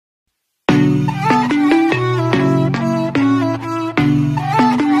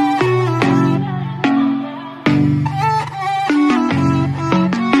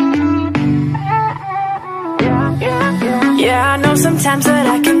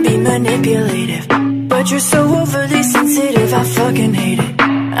manipulative, but you're so overly sensitive, I fucking hate it.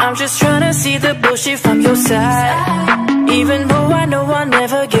 I'm just trying to see the bullshit from your side, even though I know I'll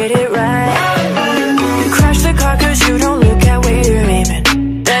never get it right. You crash the car cause you don't look at where you're aiming,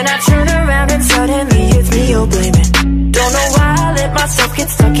 then I turn around and suddenly it's me you're blaming. Don't know why I let myself get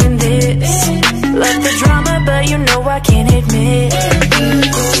stuck in this. Love the drama but you know I can't admit.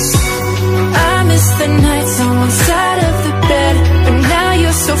 I miss the nights on one side of the bed, but now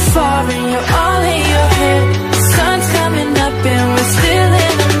you're so far and you're all in your head. The sun's coming up and we're still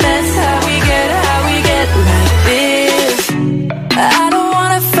in a mess. How we get like this? I don't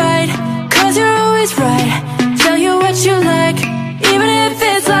wanna fight, cause you're always right. Tell you what you like, even if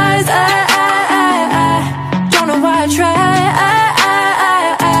it's lies. I don't know why I try.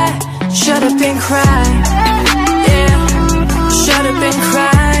 Shut up and cry, yeah. Shut up and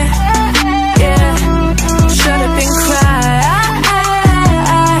cry, yeah. Shut up and cry.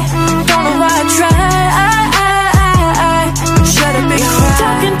 I don't know why I try. Shut up and cry.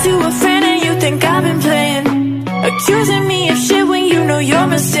 Talking to a friend and you think I've been playing, accusing me of shit when you know you're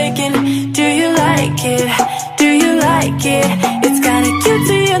mistaken. Do you like it? Do you like it? It's kinda cute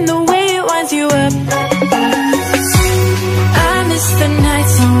to you in the way it winds you up. I miss the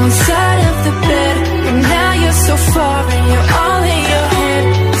nights on one side of the bed, but now you're so far and you're all in your head.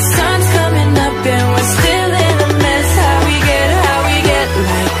 The sun's coming up and we're still in a mess. How we get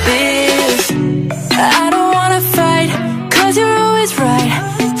like this? I don't wanna fight, cause you're always right.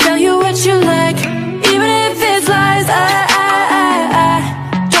 Tell you what you like, even if it's lies. I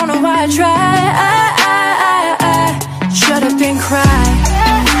don't know why I try. Shut up and cry,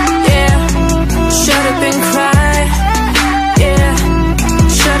 yeah. Shut up and cry, yeah.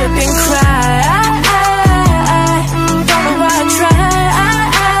 Shut up and cry. I don't know why I try.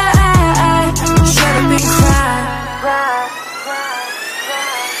 Shut up and cry.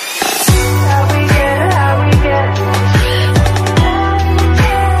 How we get. How we get this.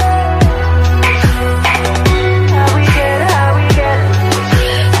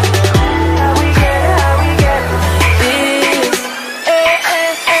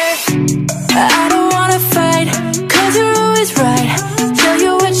 I don't wanna fight, cause you're always right. Tell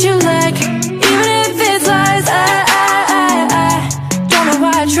you what you like, even if it's lies. I don't know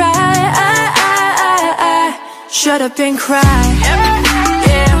why I try. Shut up and cry.